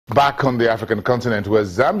Back on the African continent, where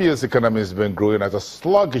Zambia's economy has been growing at a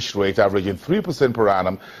sluggish rate, averaging 3% per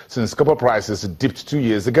annum since copper prices dipped 2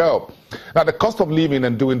 years ago. Now, the cost of living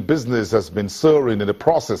and doing business has been soaring in the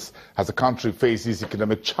process as the country faces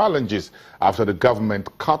economic challenges after the government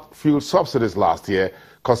cut fuel subsidies last year,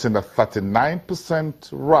 causing a 39%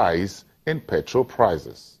 rise in petrol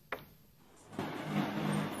prices.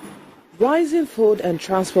 Rising food and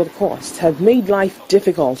transport costs have made life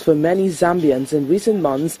difficult for many Zambians in recent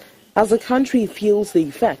months as the country feels the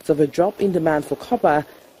effects of a drop in demand for copper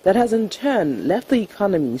that has in turn left the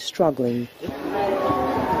economy struggling.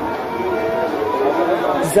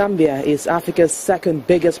 Zambia is Africa's second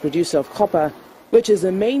biggest producer of copper, which is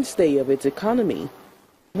a mainstay of its economy.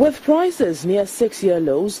 With prices near 6-year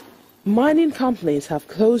lows, mining companies have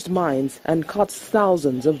closed mines and cut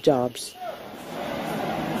thousands of jobs.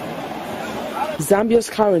 Zambia's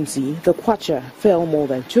currency, the kwacha, fell more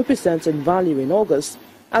than 2% in value in August,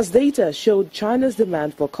 as data showed China's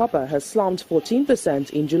demand for copper has slumped 14%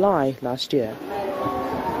 in July last year.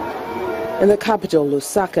 In the capital,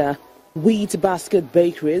 Lusaka, Wheat Basket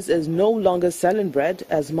Bakeries is no longer selling bread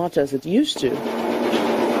as much as it used to.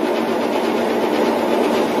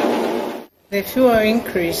 The fuel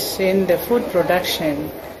increase in the food production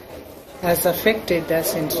has affected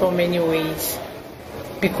us in so many ways,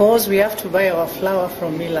 because we have to buy our flour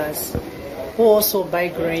from millers, who also buy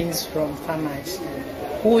grains from farmers,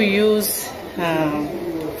 who use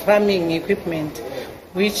farming equipment,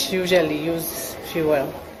 which usually use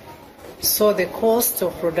fuel. So the cost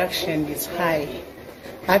of production is high.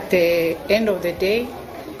 At the end of the day,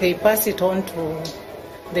 they pass it on to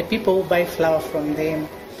the people who buy flour from them.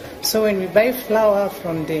 So when we buy flour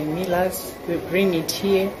from the millers, we bring it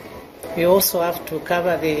here. We also have to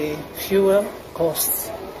cover the fuel costs.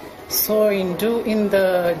 So in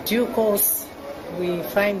the due course, we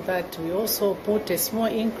find that we also put a small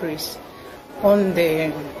increase on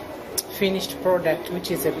the finished product, which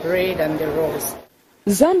is the bread and the rolls.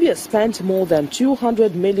 Zambia spent more than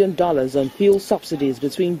 $200 million on fuel subsidies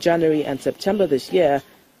between January and September this year,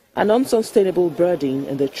 an unsustainable burden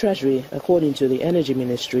in the treasury, according to the Energy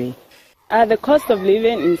Ministry. The cost of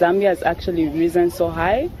living in Zambia has actually risen so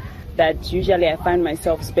high that usually I find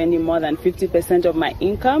myself spending more than 50% of my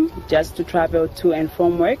income just to travel to and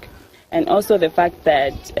from work. And also the fact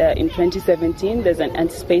that in 2017 there's an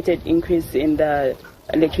anticipated increase in the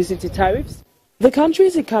electricity tariffs. The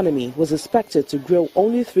country's economy was expected to grow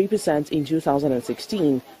only 3% in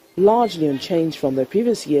 2016, largely unchanged from the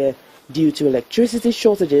previous year due to electricity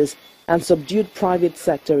shortages and subdued private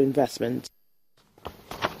sector investment.